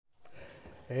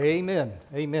Amen.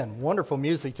 Amen. Wonderful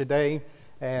music today,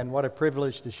 and what a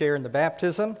privilege to share in the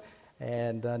baptism,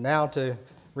 and now to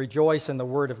rejoice in the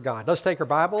Word of God. Let's take our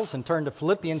Bibles and turn to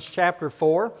Philippians chapter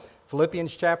 4.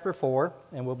 Philippians chapter 4,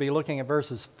 and we'll be looking at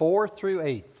verses 4 through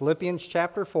 8. Philippians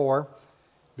chapter 4,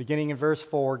 beginning in verse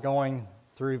 4, going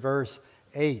through verse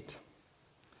 8.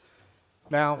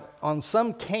 Now, on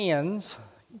some cans,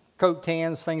 Coke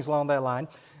cans, things along that line,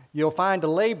 you'll find a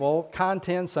label,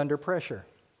 contents under pressure.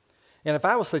 And if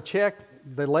I was to check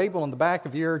the label on the back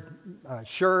of your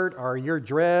shirt or your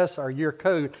dress or your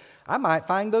coat, I might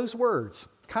find those words,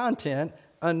 content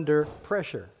under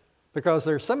pressure. Because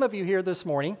there's some of you here this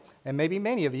morning, and maybe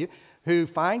many of you, who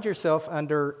find yourself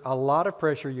under a lot of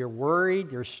pressure. You're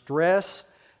worried, you're stressed,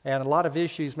 and a lot of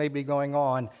issues may be going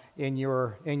on in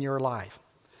your life.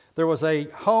 There was a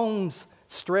Holmes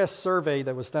stress survey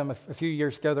that was done a few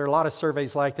years ago. There are a lot of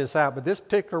surveys like this out, but this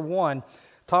particular one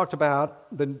talked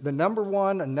about the number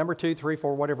one and number 2, 3,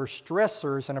 4, whatever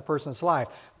stressors in a person's life.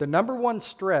 The number one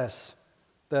stress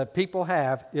that people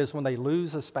have is when they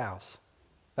lose a spouse.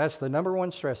 That's the number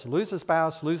one stress. Lose a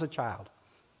spouse, lose a child.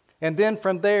 And then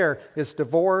from there, it's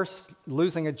divorce,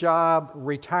 losing a job,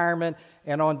 retirement,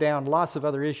 and on down, lots of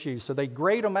other issues. So they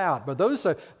grade them out, but those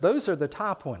are the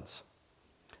top ones.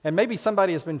 And maybe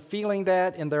somebody has been feeling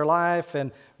that in their life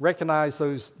and recognize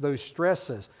those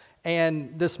stresses.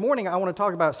 And this morning, I want to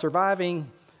talk about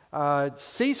surviving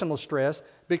seasonal stress,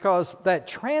 because that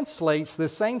translates the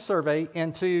same survey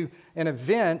into an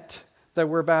event that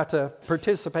we're about to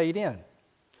participate in.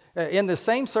 In the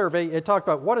same survey, it talked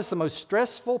about what is the most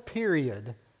stressful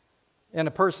period in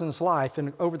a person's life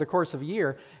over the course of a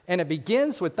year. And it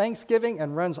begins with Thanksgiving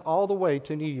and runs all the way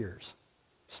to New Year's.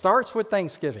 Starts with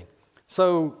Thanksgiving.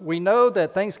 So we know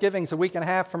that Thanksgiving's a week and a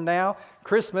half from now.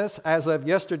 Christmas, as of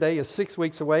yesterday, is 6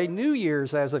 weeks away. New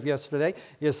Year's, as of yesterday,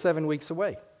 is 7 weeks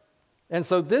away. And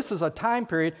so this is a time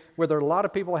period where there are a lot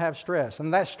of people who have stress.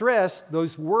 And that stress,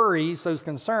 those worries, those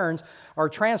concerns, are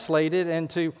translated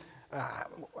into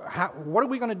what are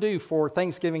we going to do for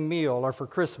Thanksgiving meal or for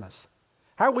Christmas?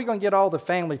 How are we going to get all the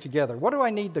family together? What do I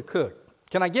need to cook?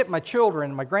 Can I get my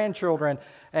children, my grandchildren,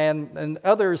 and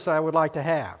others I would like to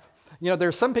have? You know,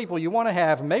 there's some people you want to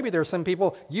have, and maybe there's some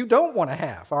people you don't want to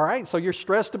have, all right? So you're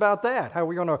stressed about that. How are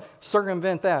we going to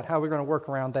circumvent that? How are we going to work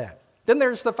around that? Then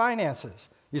there's the finances.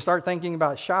 You start thinking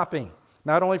about shopping,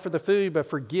 not only for the food, but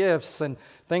for gifts and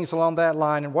things along that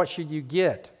line, and what should you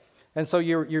get? And so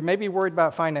you're maybe worried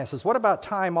about finances. What about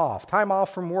time off? Time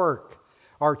off from work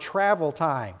or travel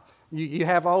time. You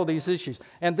have all of these issues.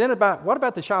 And then what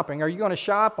about the shopping? Are you going to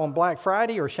shop on Black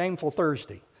Friday or Shameful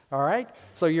Thursday? All right?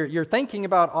 So you're thinking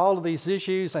about all of these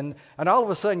issues, and all of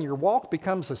a sudden your walk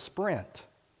becomes a sprint.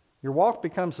 Your walk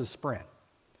becomes a sprint.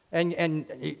 And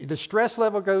the stress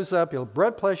level goes up, your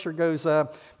blood pressure goes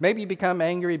up, maybe you become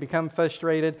angry, become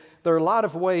frustrated. There are a lot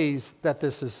of ways that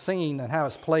this is seen and how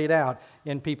it's played out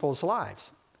in people's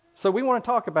lives. So we want to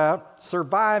talk about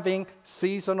surviving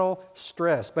seasonal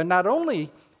stress. But not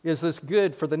only is this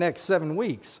good for the next 7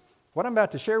 weeks, what I'm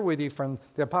about to share with you from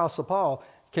the Apostle Paul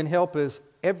can help us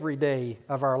every day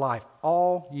of our life,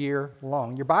 all year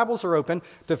long. Your Bibles are open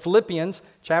to Philippians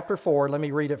chapter 4. Let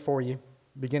me read it for you,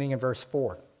 beginning in verse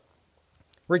 4.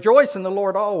 Rejoice in the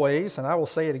Lord always, and I will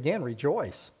say it again,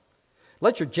 rejoice.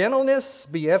 Let your gentleness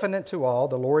be evident to all,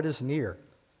 the Lord is near.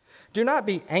 Do not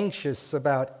be anxious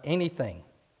about anything,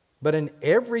 but in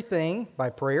everything, by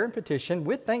prayer and petition,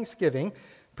 with thanksgiving,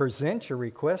 present your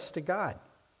requests to God.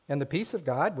 And the peace of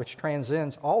God, which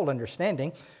transcends all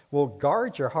understanding, will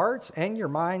guard your hearts and your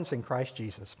minds in Christ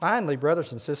Jesus. Finally,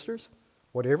 brothers and sisters,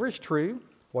 whatever is true,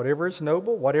 whatever is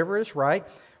noble, whatever is right,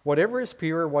 whatever is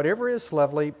pure, whatever is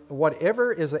lovely,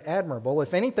 whatever is admirable,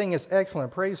 if anything is excellent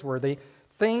and praiseworthy,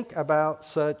 think about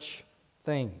such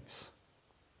things.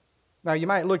 Now, you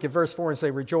might look at verse 4 and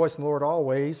say, rejoice in the Lord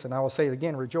always, and I will say it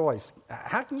again, rejoice.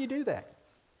 How can you do that?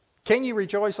 Can you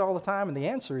rejoice all the time? And the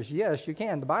answer is yes, you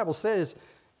can. The Bible says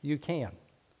you can.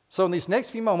 So in these next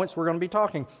few moments, we're going to be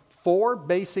talking 4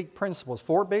 basic principles,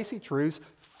 4 basic truths,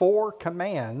 4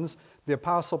 commands the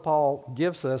Apostle Paul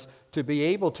gives us to be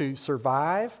able to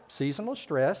survive seasonal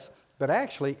stress, but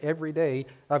actually every day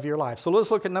of your life. So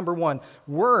let's look at number 1,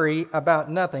 worry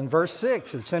about nothing. Verse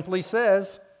 6, it simply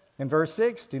says in verse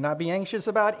 6, do not be anxious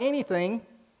about anything.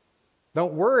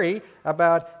 Don't worry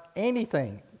about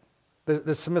anything.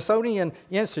 The Smithsonian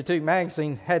Institute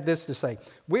magazine had this to say: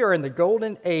 we are in the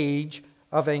golden age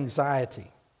of anxiety.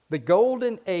 The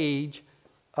golden age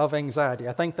of anxiety.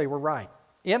 I think they were right.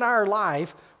 In our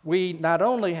life, we not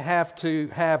only have to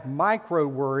have micro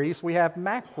worries, we have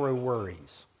macro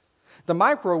worries. The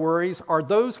micro worries are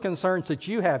those concerns that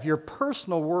you have, your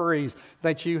personal worries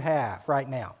that you have right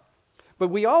now. But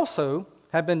we also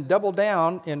have been doubled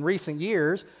down in recent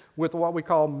years with what we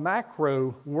call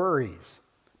macro worries.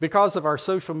 Because of our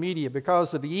social media,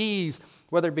 because of the ease,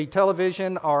 whether it be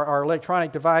television or our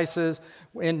electronic devices,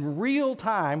 in real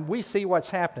time we see what's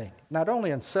happening, not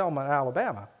only in Selma,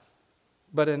 Alabama,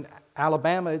 but in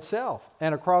Alabama itself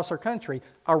and across our country,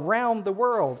 around the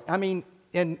world. I mean,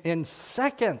 in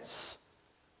seconds,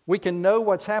 we can know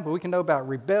what's happening. We can know about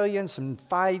rebellions and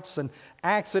fights and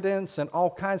accidents and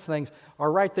all kinds of things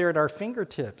are right there at our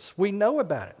fingertips. We know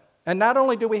about it. And not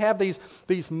only do we have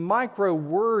these micro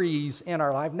worries in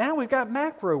our life, now we've got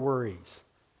macro worries.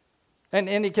 And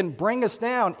it can bring us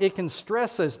down. It can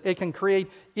stress us. It can create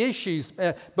issues.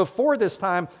 Before this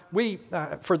time,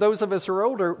 for those of us who are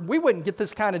older, we wouldn't get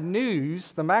this kind of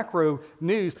news, the macro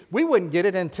news. We wouldn't get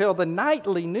it until the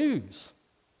nightly news.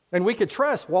 And we could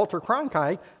trust Walter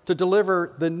Cronkite to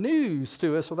deliver the news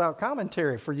to us without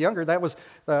commentary. For younger, that was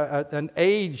an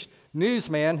aged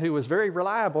newsman who was very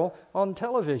reliable on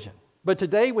television. But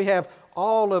today we have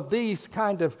all of these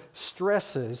kind of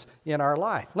stresses in our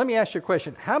life. Let me ask you a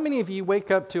question. How many of you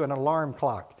wake up to an alarm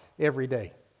clock every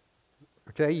day?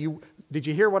 Okay, did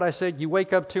you hear what I said? You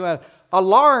wake up to an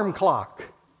alarm clock.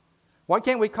 Why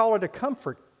can't we call it a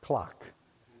comfort clock?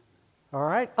 All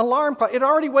right, alarm clock. It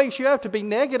already wakes you up to be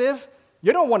negative.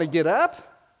 You don't want to get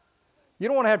up. You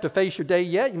don't want to have to face your day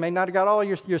yet. You may not have got all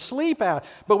your sleep out.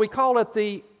 But we call it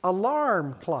the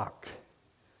alarm clock.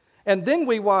 And then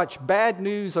we watch Bad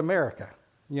News America.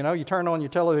 You know, you turn on your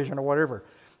television or whatever.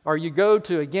 Or you go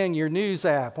to, again, your news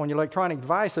app on your electronic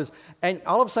devices, and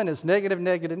all of a sudden it's negative,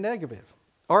 negative, negative.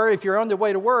 Or if you're on the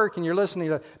way to work and you're listening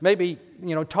to maybe,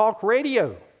 talk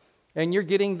radio, and you're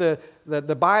getting the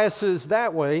biases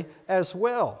that way as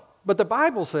well. But the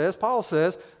Bible says, Paul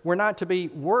says, we're not to be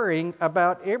worrying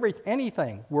about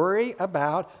anything. Worry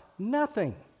about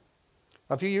nothing.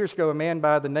 A few years ago, a man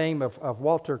by the name of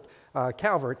Walter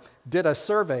Calvert did a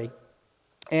survey.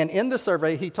 And in the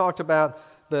survey, he talked about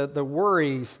the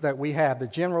worries that we have, the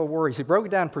general worries. He broke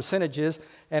it down in percentages,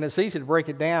 and it's easy to break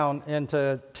it down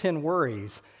into 10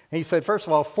 worries. And he said, first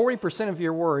of all, 40% of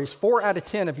your worries, 4 out of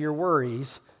 10 of your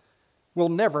worries will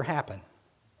never happen.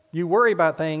 You worry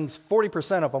about things,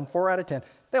 40% of them, 4 out of 10,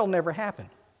 they'll never happen.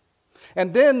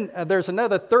 And then there's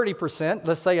another 30%,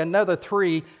 let's say another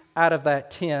 3 out of that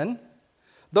 10.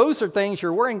 Those are things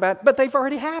you're worrying about, but they've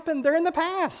already happened. They're in the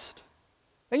past.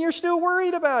 And you're still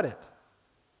worried about it.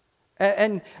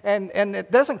 And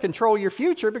it doesn't control your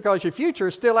future because your future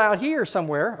is still out here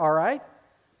somewhere, all right?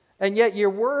 And yet you're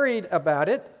worried about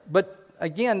it, but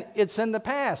again, it's in the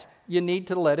past. You need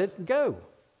to let it go.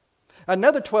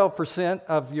 Another 12%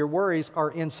 of your worries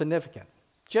are insignificant.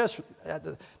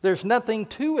 There's nothing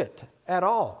to it at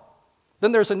all.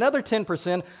 Then there's another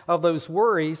 10% of those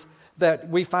worries that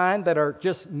we find that are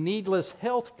just needless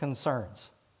health concerns.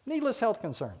 Needless health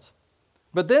concerns.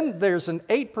 But then there's an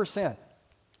 8%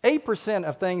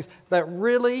 of things that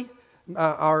really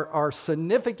are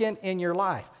significant in your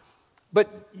life.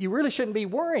 But you really shouldn't be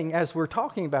worrying as we're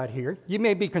talking about here. You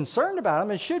may be concerned about them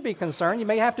and should be concerned. You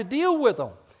may have to deal with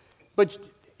them. But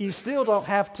you still don't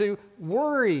have to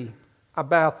worry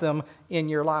about them in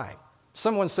your life.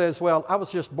 Someone says, well, I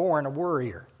was just born a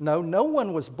worrier. No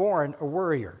one was born a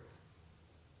worrier.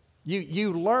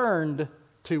 You learned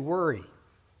to worry.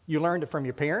 You learned it from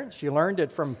your parents. You learned it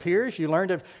from peers. You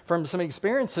learned it from some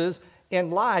experiences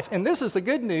in life. And this is the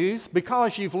good news.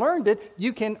 Because you've learned it,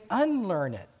 you can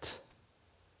unlearn it.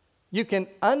 You can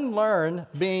unlearn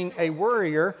being a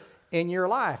worrier in your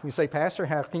life. You say, Pastor,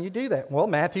 how can you do that? Well,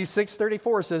 Matthew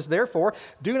 6:34 says, therefore,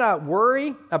 do not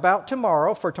worry about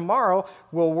tomorrow, for tomorrow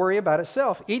will worry about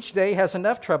itself. Each day has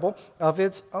enough trouble of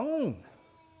its own.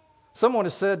 Someone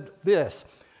has said this,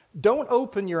 don't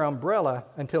open your umbrella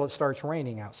until it starts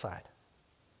raining outside.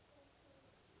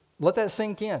 Let that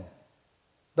sink in.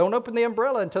 Don't open the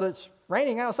umbrella until it's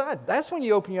raining outside. That's when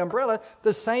you open your umbrella.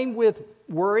 The same with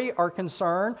worry or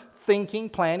concern, thinking,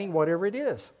 planning, whatever it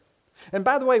is. And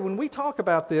by the way, when we talk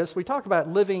about this, we talk about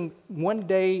living one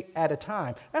day at a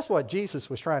time. That's what Jesus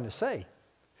was trying to say.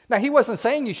 Now, he wasn't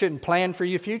saying you shouldn't plan for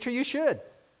your future. You should.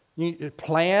 You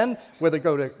plan whether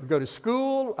go to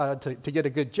school, to get a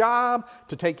good job,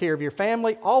 to take care of your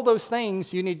family. All those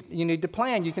things you need to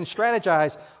plan. You can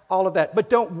strategize all of that. But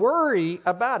don't worry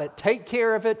about it. Take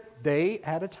care of it day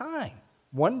at a time.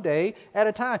 One day at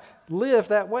a time. Live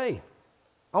that way.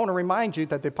 I want to remind you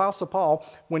that the Apostle Paul,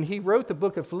 when he wrote the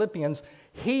book of Philippians,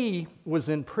 he was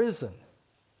in prison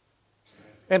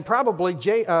and probably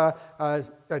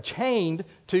chained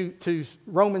to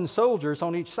Roman soldiers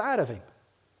on each side of him.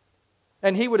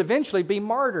 And he would eventually be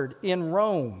martyred in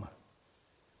Rome.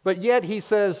 But yet he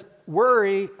says,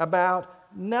 worry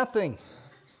about nothing.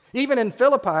 Even in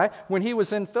Philippi, when he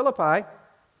was in Philippi,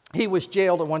 he was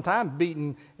jailed at one time,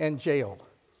 beaten and jailed.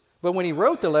 But when he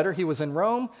wrote the letter, he was in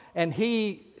Rome, and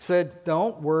he said,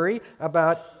 don't worry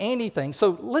about anything.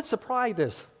 So let's apply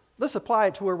this. Let's apply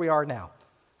it to where we are now.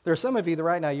 There are some of you that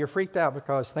right now you're freaked out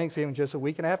because Thanksgiving is just a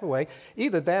week and a half away.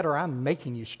 Either that or I'm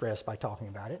making you stressed by talking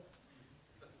about it.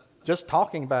 Just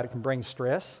talking about it can bring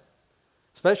stress,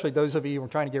 especially those of you who are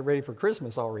trying to get ready for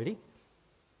Christmas already.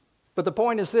 But the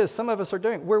point is this, some of us are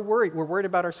we're worried. We're worried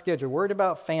about our schedule, worried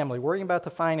about family, worrying about the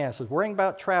finances, worrying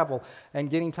about travel and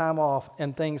getting time off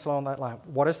and things along that line.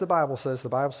 What does the Bible says? The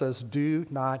Bible says, do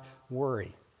not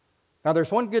worry. Now,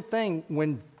 there's one good thing.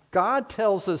 When God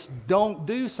tells us don't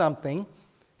do something,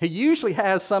 He usually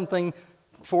has something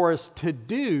for us to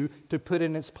do to put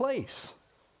in its place.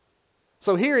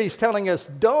 So here He's telling us,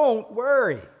 don't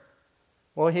worry.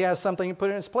 Well, He has something to put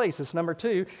in its place. It's number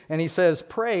 2. And He says,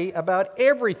 pray about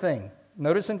everything.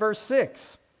 Notice in verse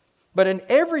 6. But in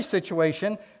every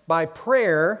situation, by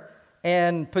prayer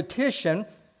and petition,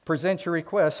 present your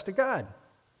requests to God.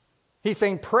 He's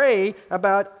saying, pray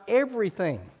about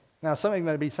everything. Now, some of you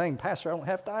may be saying, Pastor, I don't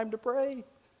have time to pray.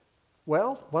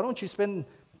 Well, why don't you spend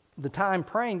the time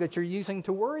praying that you're using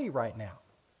to worry right now?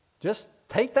 Just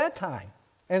take that time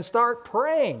and start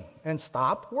praying and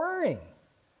stop worrying.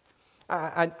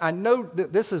 I know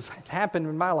that this has happened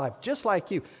in my life, just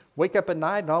like you. Wake up at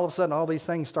night and all of a sudden all these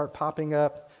things start popping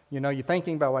up. You know, you're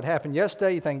thinking about what happened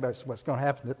yesterday, you think about what's going to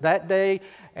happen that day,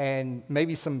 and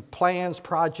maybe some plans,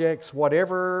 projects,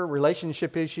 whatever,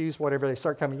 relationship issues, whatever, they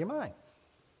start coming to your mind.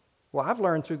 Well, I've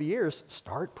learned through the years,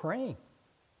 start praying.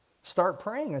 Start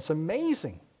praying. It's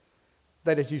amazing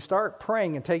that as you start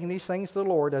praying and taking these things to the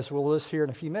Lord, as we'll list here in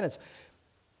a few minutes,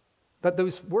 that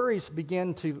those worries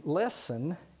begin to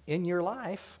lessen in your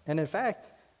life, and in fact,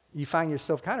 you find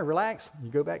yourself kind of relaxed, you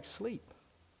go back to sleep.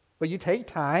 But you take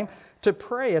time to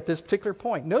pray at this particular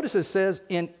point. Notice it says,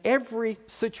 in every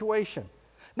situation.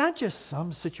 Not just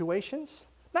some situations,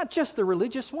 not just the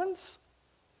religious ones,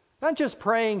 not just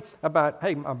praying about,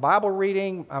 hey, my Bible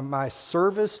reading, my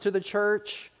service to the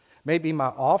church, maybe my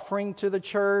offering to the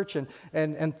church,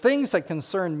 and things that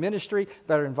concern ministry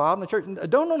that are involved in the church.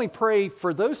 Don't only pray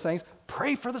for those things,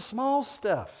 pray for the small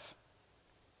stuff.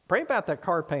 Pray about that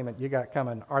car payment you got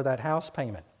coming or that house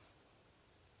payment.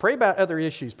 Pray about other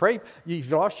issues. Pray,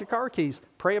 you've lost your car keys.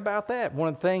 Pray about that. One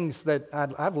of the things that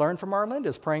I've learned from Arlinda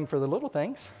is praying for the little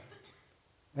things.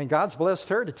 And God's blessed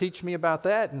her to teach me about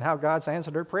that and how God's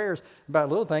answered her prayers about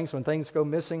little things when things go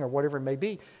missing or whatever it may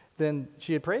be. Then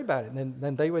she would pray about it, and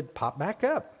then they would pop back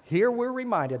up. Here we're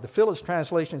reminded, the Phillips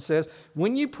translation says,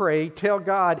 when you pray, tell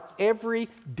God every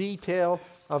detail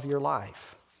of your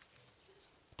life.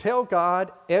 Tell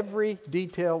God every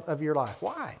detail of your life.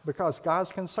 Why? Because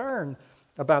God's concerned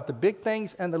about the big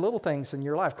things and the little things in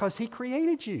your life, because He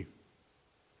created you.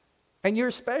 And you're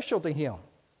special to Him.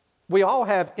 We all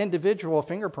have individual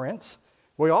fingerprints.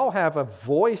 We all have a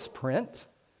voice print.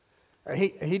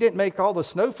 He didn't make all the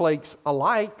snowflakes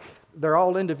alike. They're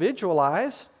all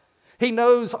individualized. He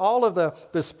knows all of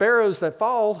the sparrows that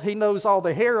fall. He knows all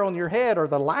the hair on your head or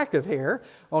the lack of hair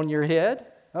on your head.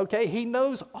 Okay, He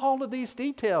knows all of these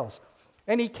details.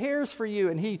 And He cares for you,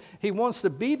 and He wants to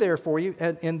be there for you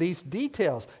in these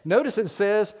details. Notice it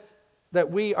says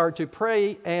that we are to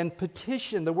pray and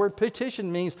petition. The word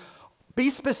petition means be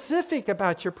specific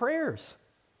about your prayers.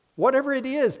 Whatever it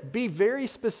is, be very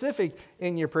specific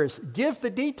in your prayers. Give the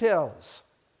details.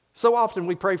 So often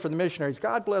we pray for the missionaries.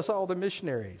 God bless all the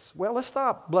missionaries. Well, let's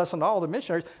stop blessing all the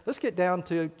missionaries. Let's get down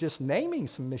to just naming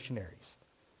some missionaries.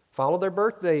 Follow their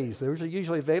birthdays. Those are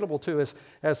usually available to us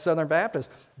as Southern Baptists.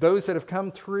 Those that have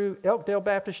come through Elkdale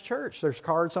Baptist Church, there's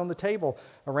cards on the table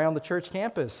around the church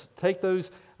campus. Take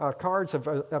those cards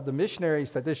of the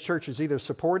missionaries that this church has either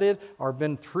supported or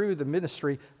been through the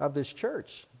ministry of this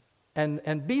church.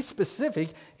 And be specific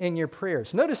in your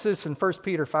prayers. Notice this in 1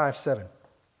 Peter 5:7.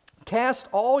 Cast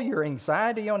all your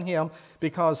anxiety on Him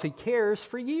because He cares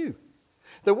for you.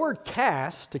 The word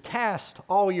cast, to cast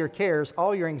all your cares,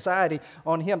 all your anxiety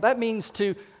on Him, that means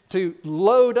to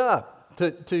load up,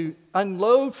 to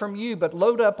unload from you, but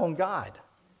load up on God.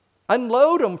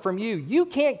 Unload them from you. You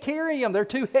can't carry them. They're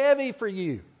too heavy for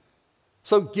you.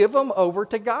 So give them over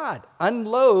to God.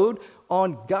 Unload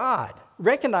on God.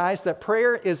 Recognize that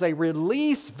prayer is a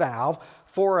release valve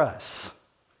for us.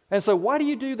 And so why do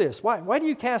you do this? Why do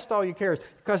you cast all your cares?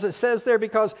 Because it says there,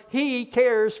 because He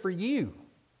cares for you.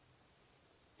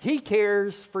 He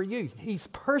cares for you. He's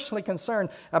personally concerned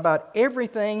about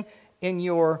everything in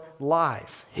your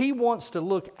life. He wants to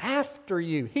look after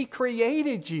you. He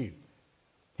created you.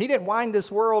 He didn't wind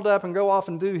this world up and go off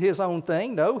and do his own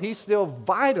thing. No, he's still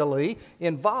vitally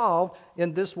involved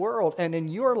in this world and in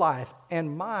your life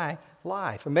and my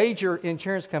life. A major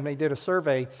insurance company did a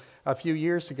survey a few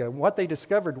years ago. What they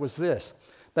discovered was this,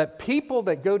 that people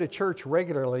that go to church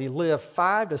regularly live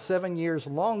 5 to 7 years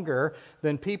longer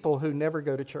than people who never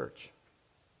go to church.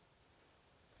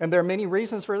 And there are many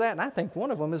reasons for that, and I think one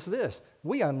of them is this.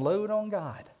 We unload on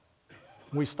God.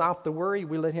 We stop the worry.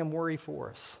 We let him worry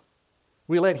for us.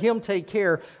 We let him take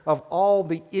care of all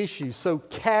the issues. So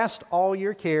cast all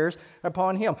your cares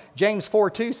upon him. James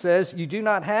 4:2 says, you do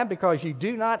not have because you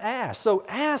do not ask. So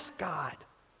ask God.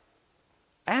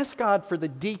 Ask God for the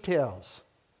details.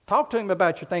 Talk to him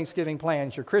about your Thanksgiving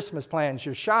plans, your Christmas plans,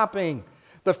 your shopping,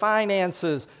 the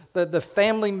finances, the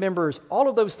family members, all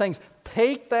of those things.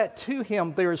 Take that to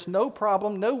him. There is no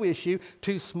problem, no issue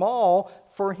too small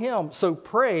for him. So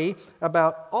pray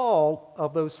about all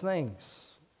of those things.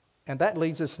 And that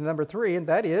leads us to number 3, and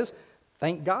that is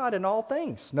thank God in all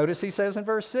things. Notice he says in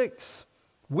verse 6,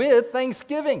 with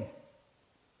thanksgiving.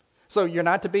 So you're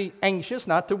not to be anxious,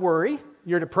 not to worry.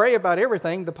 You're to pray about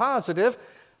everything, the positive.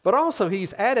 But also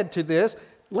he's added to this,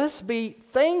 let's be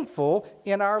thankful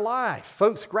in our life.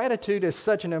 Folks, gratitude is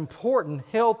such an important,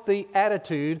 healthy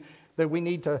attitude that we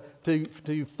need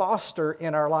to foster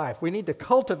in our life. We need to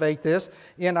cultivate this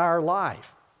in our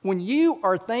life. When you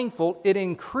are thankful, it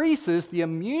increases the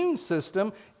immune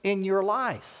system in your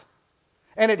life.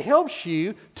 And it helps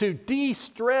you to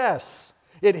de-stress.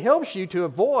 It helps you to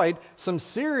avoid some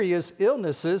serious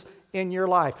illnesses in your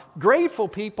life. Grateful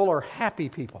people are happy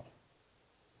people.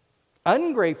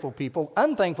 Ungrateful people,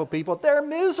 unthankful people, they're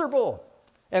miserable.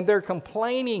 And they're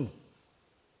complaining.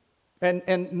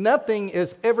 And nothing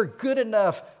is ever good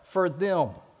enough for them.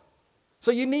 So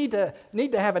you need to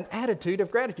have an attitude of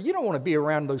gratitude. You don't want to be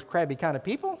around those crabby kind of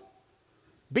people.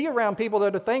 Be around people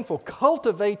that are thankful.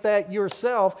 Cultivate that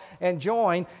yourself and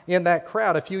join in that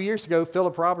crowd. A few years ago,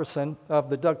 Philip Robertson of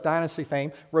the Duck Dynasty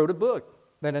fame wrote a book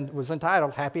that was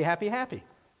entitled Happy, Happy, Happy.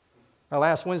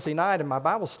 Last Wednesday night in my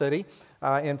Bible study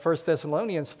in 1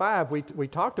 Thessalonians 5, we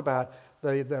talked about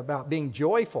being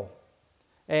joyful.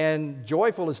 And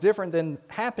joyful is different than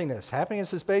happiness.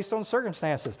 Happiness is based on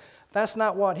circumstances. That's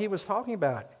not what he was talking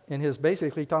about in his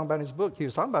book. He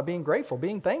was talking about being grateful,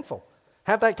 being thankful.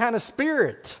 Have that kind of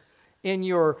spirit in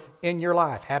your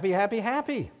life. Happy, happy,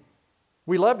 happy.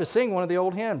 We love to sing one of the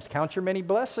old hymns, Count Your Many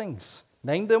Blessings.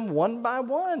 Name them one by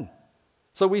one.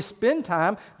 So we spend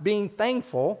time being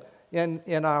thankful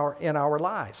in our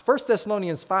lives. 1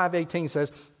 Thessalonians 5:18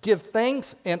 says, give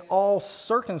thanks in all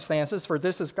circumstances, for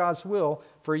this is God's will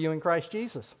for you in Christ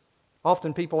Jesus.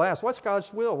 Often people ask, what's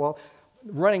God's will? Well,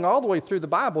 running all the way through the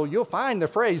Bible, you'll find the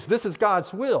phrase, this is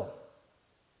God's will.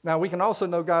 Now, we can also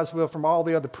know God's will from all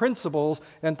the other principles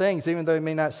and things, even though he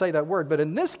may not say that word. But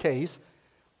in this case,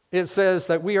 it says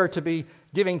that we are to be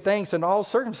giving thanks in all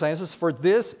circumstances, for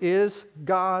this is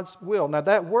God's will. Now,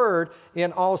 that word,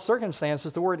 in all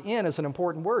circumstances, the word in is an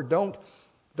important word. Don't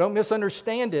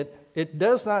misunderstand it. It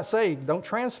does not say, don't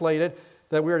translate it,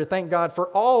 that we are to thank God for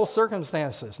all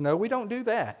circumstances. No, we don't do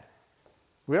that.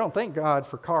 We don't thank God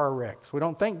for car wrecks. We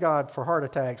don't thank God for heart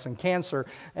attacks and cancer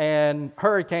and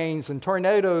hurricanes and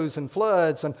tornadoes and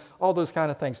floods and all those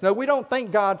kind of things. No, we don't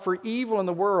thank God for evil in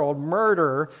the world,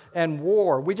 murder and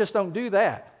war. We just don't do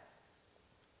that.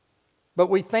 But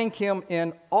we thank him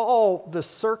in all the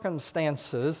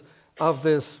circumstances of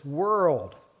this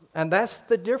world. And that's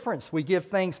the difference. We give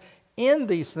thanks in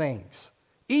these things.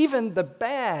 Even the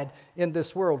bad in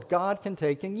this world, God can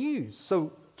take and use.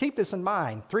 So keep this in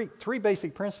mind. Three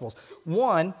basic principles.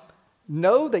 One,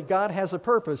 know that God has a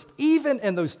purpose, even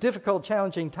in those difficult,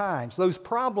 challenging times, those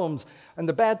problems and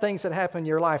the bad things that happen in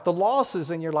your life, the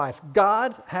losses in your life.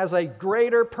 God has a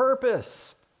greater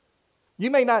purpose.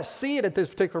 You may not see it at this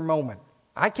particular moment.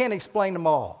 I can't explain them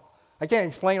all. I can't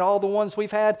explain all the ones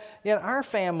we've had in our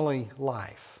family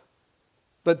life.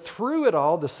 But through it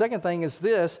all, the second thing is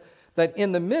this, that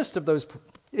in the midst of those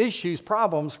issues,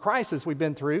 problems, crises we've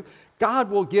been through, God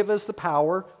will give us the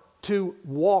power to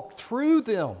walk through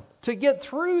them, to get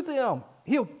through them.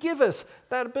 He'll give us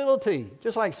that ability.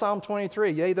 Just like Psalm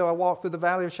 23, yea, though I walk through the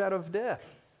valley of the shadow of death.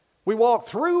 We walk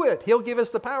through it. He'll give us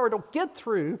the power to get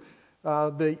through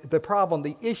the problem,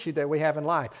 the issue that we have in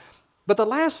life. But the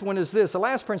last one is this, the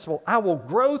last principle, I will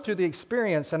grow through the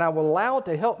experience and I will allow it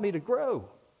to help me to grow.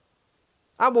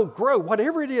 I will grow.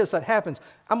 Whatever it is that happens,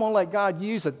 I'm going to let God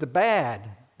use it. The bad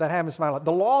that happens in my life,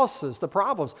 the losses, the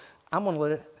problems, I'm going to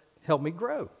let it help me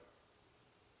grow.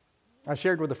 I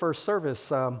shared with the first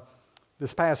service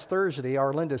this past Thursday,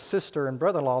 Arlinda's sister and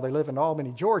brother-in-law, they live in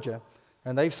Albany, Georgia,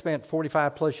 and they've spent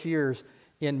 45 plus years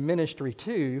in ministry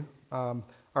too.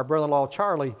 Our brother-in-law,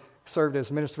 Charlie, served as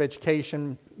minister of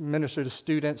education, minister to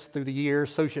students through the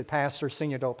years, associate pastor,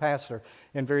 senior adult pastor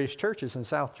in various churches in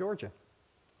South Georgia.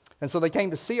 And so they came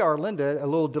to see Arlinda, a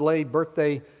little delayed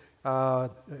birthday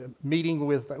meeting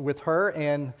with her,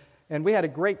 and we had a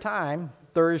great time.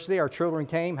 Thursday, our children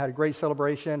came, had a great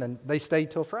celebration, and they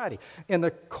stayed till Friday. In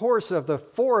the course of the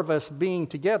four of us being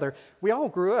together, we all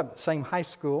grew up in the same high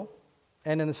school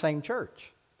and in the same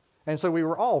church. And so we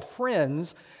were all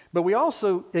friends, but we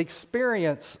also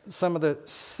experienced some of the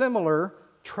similar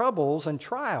troubles and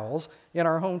trials in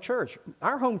our home church.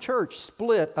 Our home church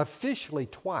split officially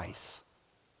twice,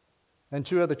 and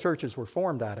two other churches were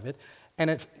formed out of it.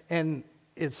 And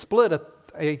it split a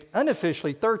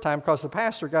unofficially third time because the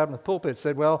pastor got in the pulpit and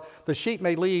said, well, the sheep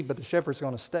may leave, but the shepherd's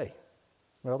going to stay.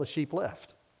 Well, the sheep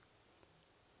left.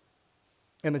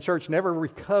 And the church never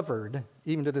recovered,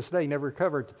 even to this day, never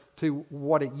recovered to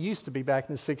what it used to be back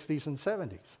in the 60s and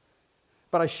 70s.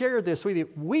 But I shared this with you.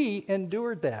 We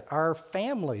endured that. Our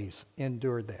families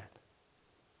endured that.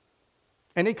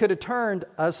 And it could have turned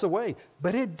us away,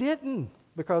 but it didn't,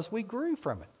 because we grew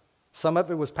from it. Some of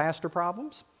it was pastor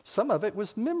problems. Some of it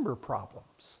was member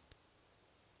problems.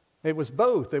 It was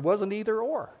both. It wasn't either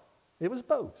or. It was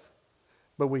both.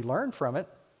 But we learned from it.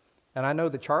 And I know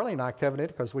that Charlie and I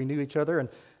covenanted because we knew each other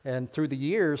and through the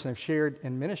years and have shared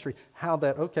in ministry how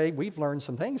that, okay, we've learned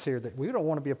some things here that we don't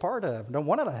want to be a part of, don't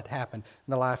want that to happen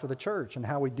in the life of the church, and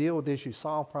how we deal with issues,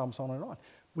 solve problems, on and on.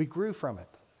 We grew from it.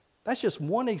 That's just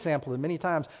one example of many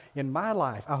times in my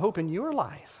life, I hope in your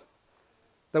life,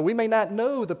 that we may not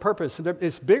know the purpose.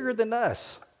 It's bigger than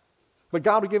us. But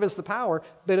God will give us the power,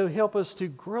 but it'll help us to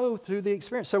grow through the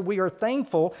experience. So we are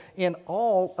thankful in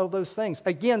all of those things.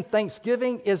 Again,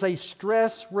 Thanksgiving is a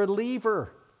stress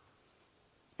reliever.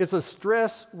 It's a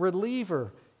stress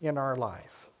reliever in our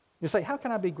life. You say, how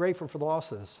can I be grateful for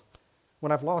losses?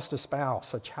 When I've lost a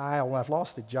spouse, a child, when I've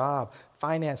lost a job,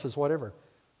 finances, whatever.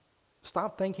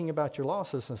 Stop thinking about your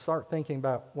losses and start thinking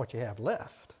about what you have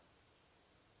left.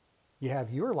 You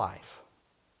have your life.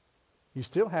 You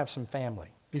still have some family.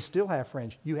 You still have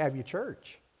friends. You have your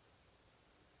church.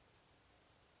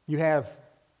 You have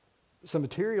some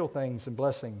material things and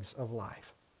blessings of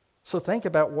life. So think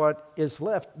about what is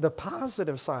left, the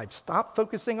positive side. Stop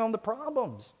focusing on the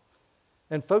problems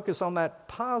and focus on that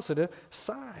positive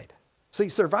side. See,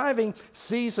 surviving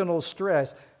seasonal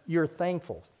stress, you're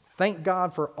thankful. Thank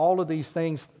God for all of these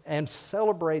things and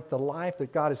celebrate the life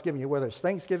that God has given you, whether it's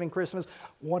Thanksgiving, Christmas,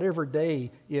 whatever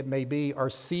day it may be, or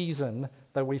season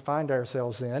that we find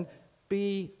ourselves in.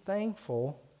 Be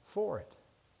thankful for it.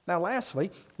 Now,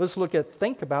 lastly, let's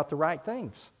think about the right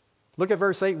things. Look at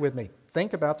verse 8 with me.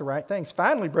 Think about the right things.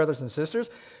 Finally, brothers and sisters,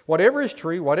 whatever is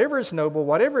true, whatever is noble,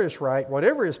 whatever is right,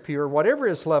 whatever is pure, whatever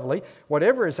is lovely,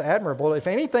 whatever is admirable, if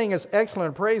anything is excellent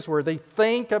and praiseworthy,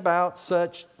 think about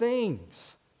such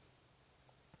things.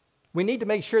 We need to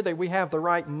make sure that we have the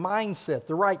right mindset,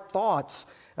 the right thoughts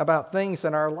about things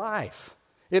in our life.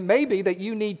 It may be that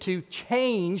you need to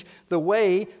change the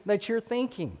way that you're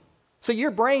thinking. So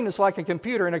your brain is like a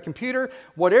computer. In a computer,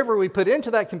 whatever we put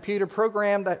into that computer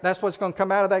program, that's what's going to come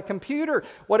out of that computer.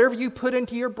 Whatever you put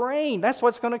into your brain, that's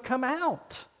what's going to come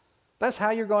out. That's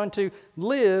how you're going to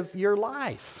live your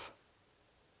life.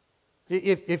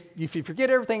 If you forget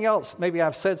everything else maybe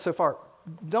I've said so far,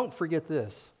 don't forget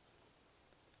this.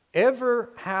 Ever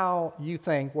how you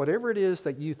think, whatever it is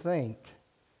that you think,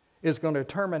 is going to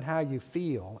determine how you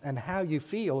feel, and how you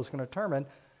feel is going to determine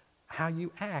how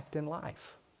you act in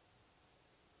life.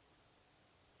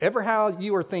 Ever how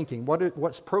you are thinking,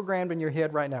 what's programmed in your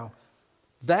head right now,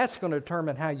 that's going to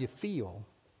determine how you feel,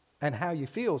 and how you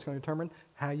feel is going to determine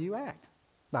how you act.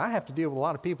 Now, I have to deal with a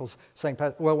lot of people saying,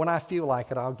 well, when I feel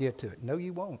like it, I'll get to it. No,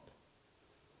 you won't.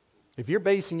 If you're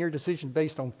basing your decision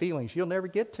based on feelings, you'll never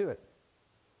get to it.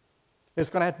 It's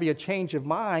going to have to be a change of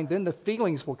mind, then the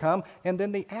feelings will come, and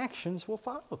then the actions will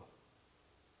follow.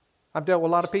 I've dealt with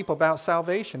a lot of people about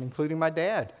salvation, including my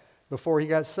dad, before he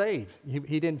got saved.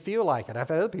 He didn't feel like it. I've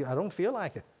had other people, I don't feel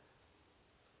like it.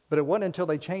 But it wasn't until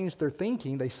they changed their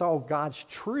thinking, they saw God's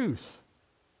truth.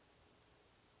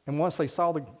 And once they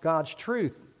saw God's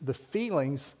truth, the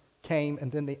feelings came,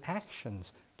 and then the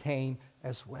actions came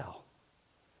as well.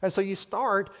 And so you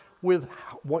start with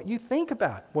what you think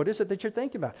about. What is it that you're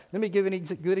thinking about? Let me give a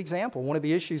good example. One of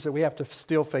the issues that we have to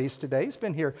still face today, it's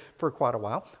been here for quite a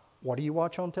while. What do you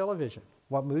watch on television?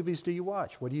 What movies do you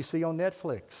watch? What do you see on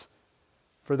Netflix?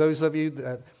 For those of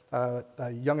you,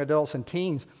 young adults and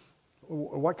teens,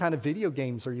 what kind of video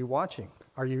games are you watching?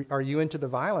 Are you into the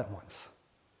violent ones?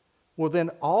 well, then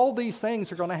all these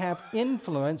things are going to have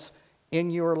influence in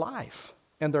your life.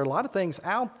 And there are a lot of things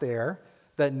out there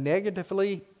that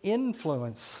negatively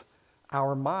influence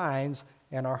our minds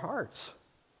and our hearts.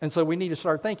 And so we need to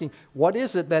start thinking, what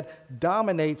is it that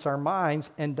dominates our minds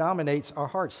and dominates our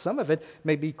hearts? Some of it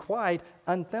may be quite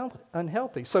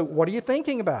unhealthy. So what are you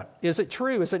thinking about? Is it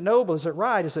true? Is it noble? Is it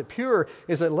right? Is it pure?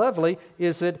 Is it lovely?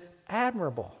 Is it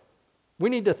admirable?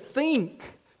 We need to think,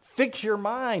 fix your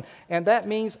mind, and that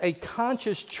means a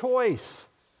conscious choice,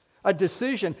 a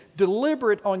decision,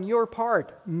 deliberate on your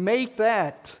part. Make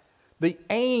that the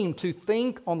aim to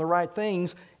think on the right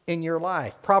things in your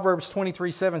life. Proverbs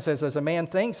 23:7 says, as a man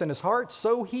thinks in his heart,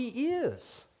 so he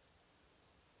is.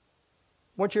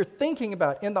 What you're thinking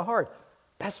about in the heart,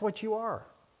 that's what you are.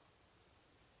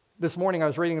 This morning I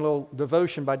was reading a little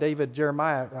devotion by David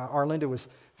Jeremiah. Arlinda was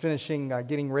finishing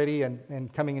getting ready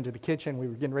and coming into the kitchen. We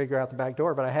were getting ready to go out the back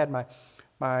door, but I had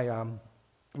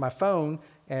my phone,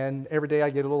 and every day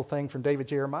I get a little thing from David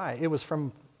Jeremiah. It was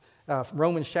from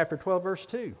Romans chapter 12, verse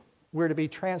 2. We're to be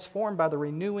transformed by the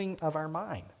renewing of our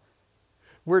mind.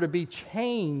 We're to be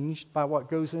changed by what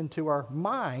goes into our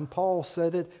mind. Paul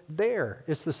said it there.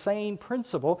 It's the same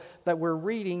principle that we're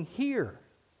reading here.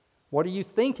 What are you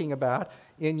thinking about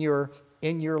in your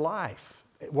life?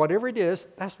 Whatever it is,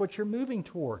 that's what you're moving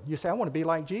toward. You say, I want to be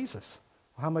like Jesus.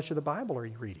 Well, how much of the Bible are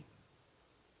you reading?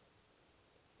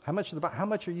 How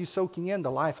much are you soaking in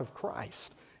the life of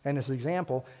Christ and his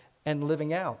example and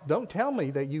living out? Don't tell me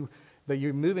that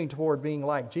you're moving toward being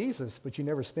like Jesus, but you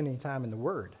never spend any time in the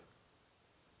Word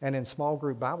and in small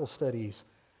group Bible studies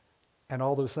and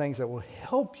all those things that will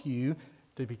help you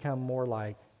to become more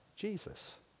like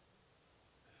Jesus.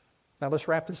 Now let's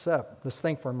wrap this up. Let's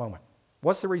think for a moment.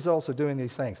 What's the results of doing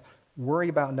these things? Worry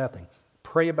about nothing.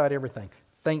 Pray about everything.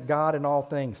 Thank God in all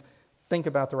things. Think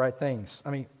about the right things.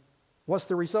 What's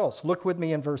the results? Look with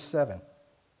me in verse 7.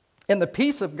 And the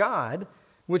peace of God,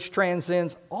 which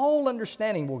transcends all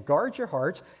understanding, will guard your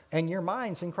hearts and your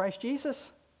minds in Christ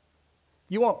Jesus.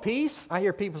 You want peace? I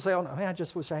hear people say, oh, man, I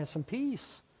just wish I had some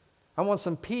peace. I want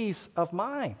some peace of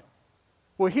mind.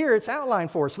 Well, here it's outlined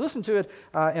for us. Listen to it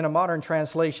in a modern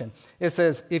translation. It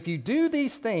says, if you do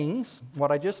these things,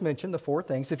 what I just mentioned, the 4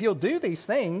 things, if you'll do these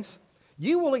things,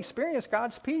 you will experience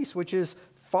God's peace, which is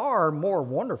far more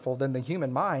wonderful than the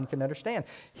human mind can understand.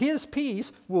 His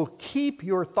peace will keep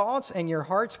your thoughts and your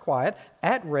hearts quiet,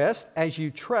 at rest, as you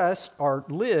trust or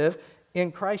live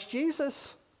in Christ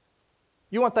Jesus.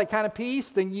 You want that kind of peace?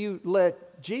 Then you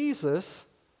let Jesus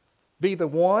be the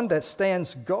one that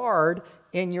stands guard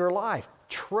in your life.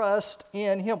 Trust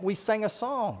in him. We sang a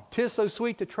song, "'Tis so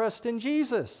sweet to trust in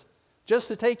Jesus," just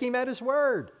to take him at his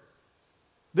word.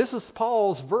 This is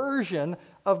Paul's version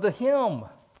of the hymn.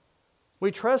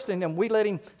 We trust in him. We let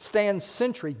him stand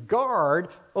sentry, guard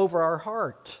over our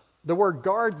heart. The word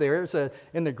guard there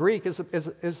in the Greek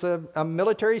is a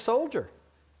military soldier.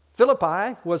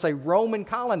 Philippi was a Roman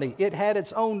colony. It had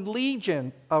its own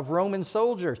legion of Roman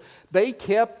soldiers. They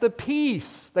kept the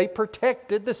peace. They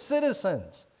protected the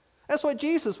citizens. That's what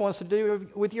Jesus wants to do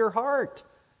with your heart,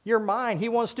 your mind. He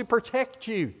wants to protect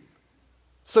you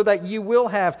so that you will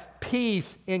have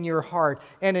peace in your heart.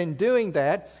 And in doing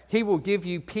that, he will give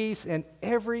you peace in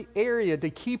every area to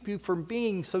keep you from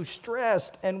being so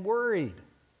stressed and worried.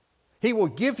 He will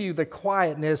give you the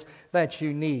quietness that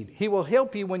you need. He will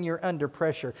help you when you're under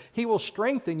pressure. He will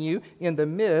strengthen you in the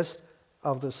midst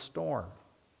of the storm.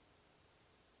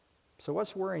 So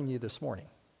what's worrying you this morning?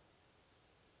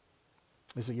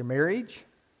 Is it your marriage,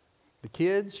 the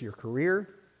kids, your career,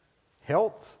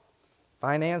 health,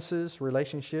 finances,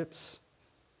 relationships?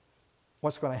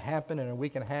 What's going to happen in a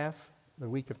week and a half, the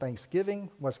week of Thanksgiving?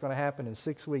 What's going to happen in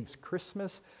 6 weeks,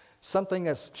 Christmas? Something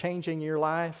that's changing your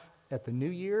life at the new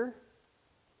year?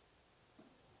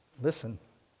 Listen,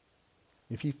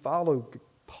 if you follow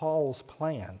Paul's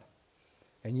plan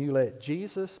and you let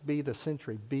Jesus be the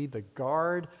sentry, be the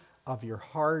guard of your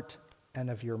heart and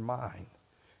of your mind,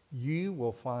 you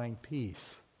will find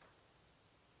peace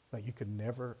that you could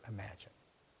never imagine.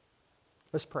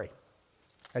 Let's pray.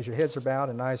 As your heads are bowed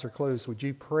and eyes are closed, would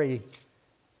you pray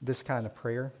this kind of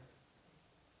prayer?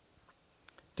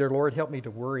 Dear Lord, help me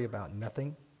to worry about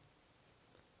nothing,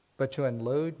 but to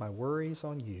unload my worries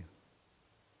on you.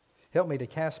 Help me to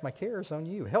cast my cares on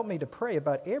you. Help me to pray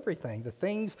about everything, the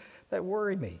things that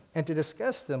worry me, and to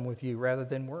discuss them with you rather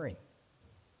than worrying.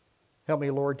 Help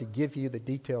me, Lord, to give you the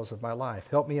details of my life.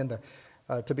 Help me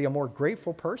to be a more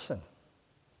grateful person.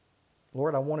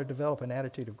 Lord, I want to develop an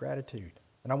attitude of gratitude,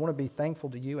 and I want to be thankful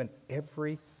to you in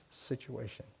every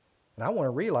situation. And I want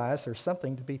to realize there's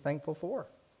something to be thankful for.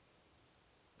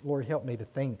 Lord, help me to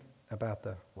think about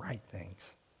the right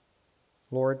things.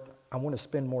 Lord, I want to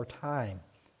spend more time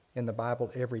in the Bible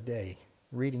every day,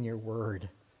 reading your word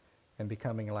and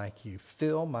becoming like you.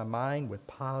 Fill my mind with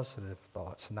positive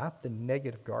thoughts, not the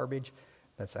negative garbage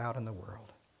that's out in the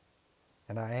world.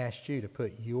 And I ask you to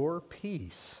put your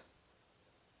peace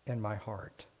in my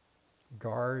heart.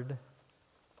 Guard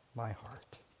my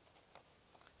heart.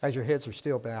 As your heads are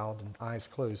still bowed and eyes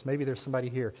closed, maybe there's somebody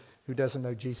here who doesn't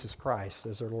know Jesus Christ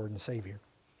as their Lord and Savior.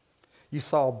 You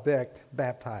saw Beck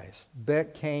baptized.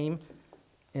 Beck came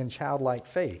in childlike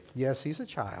faith. Yes, he's a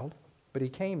child, but he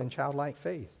came in childlike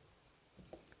faith.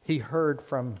 He heard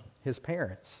from his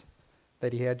parents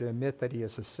that he had to admit that he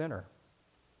is a sinner,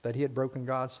 that he had broken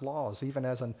God's laws. Even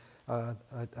as a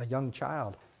young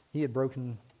child, he had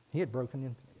broken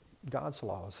God's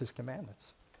laws, his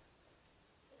commandments.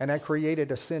 And that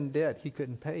created a sin debt he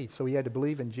couldn't pay. So he had to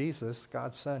believe in Jesus,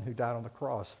 God's Son, who died on the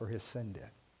cross for his sin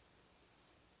debt.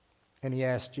 And he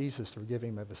asked Jesus to forgive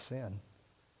him of his sin.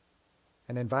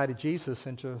 And invited Jesus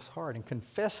into his heart and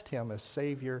confessed him as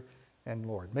Savior and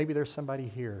Lord. Maybe there's somebody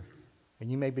here,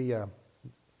 and you may be a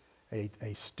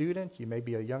student, you may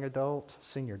be a young adult,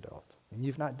 senior adult, and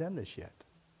you've not done this yet.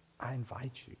 I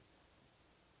invite you,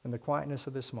 in the quietness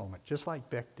of this moment, just like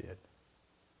Beck did,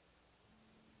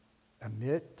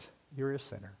 admit you're a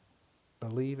sinner,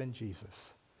 believe in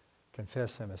Jesus,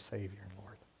 confess him as Savior and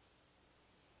Lord.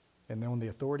 And then on the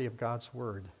authority of God's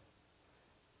word,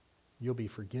 you'll be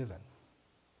forgiven.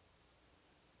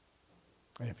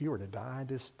 And if you were to die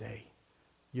this day,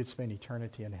 you'd spend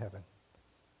eternity in heaven.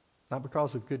 Not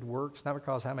because of good works, not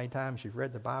because how many times you've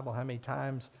read the Bible, how many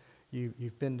times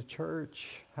you've been to church,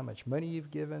 how much money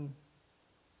you've given,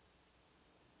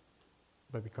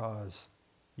 but because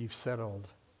you've settled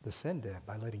the sin debt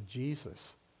by letting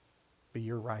Jesus be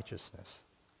your righteousness.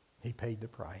 He paid the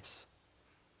price.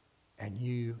 And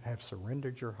you have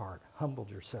surrendered your heart,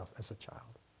 humbled yourself as a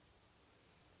child.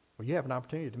 Well, you have an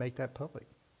opportunity to make that public,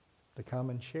 to come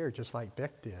and share just like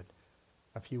Beck did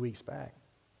a few weeks back,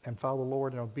 and follow the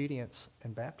Lord in obedience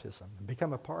and baptism, and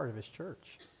become a part of his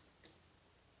church.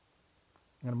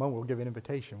 In a moment, we'll give an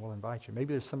invitation. We'll invite you.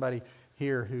 Maybe there's somebody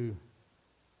here who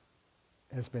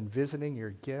has been visiting,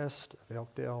 your guest of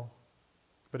Elkdale,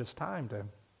 but it's time to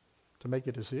make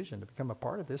a decision to become a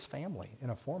part of this family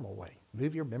in a formal way.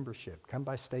 Move your membership. Come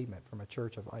by statement from a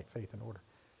church of light, faith, and order.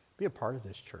 Be a part of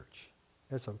this church.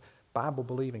 It's a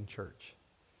Bible-believing church.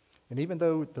 And even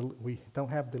though we don't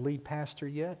have the lead pastor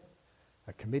yet,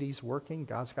 a committee's working,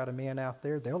 God's got a man out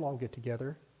there, they'll all get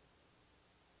together.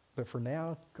 But for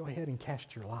now, go ahead and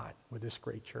cast your lot with this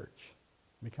great church.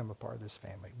 Become a part of this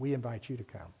family. We invite you to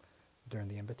come during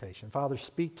the invitation. Father,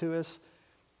 speak to us.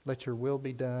 Let your will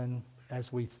be done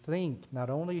as we think not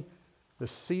only the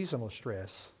seasonal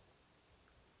stress,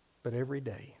 but every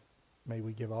day. May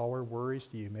we give all our worries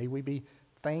to you. May we be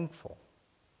thankful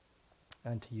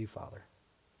unto you, Father.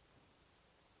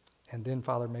 And then,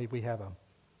 Father, may we have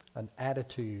an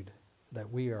attitude that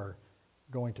we are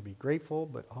going to be grateful,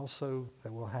 but also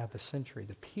that we'll have the century,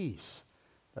 the peace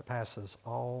that passes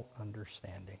all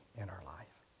understanding in our life.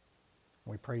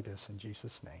 We pray this in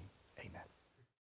Jesus' name.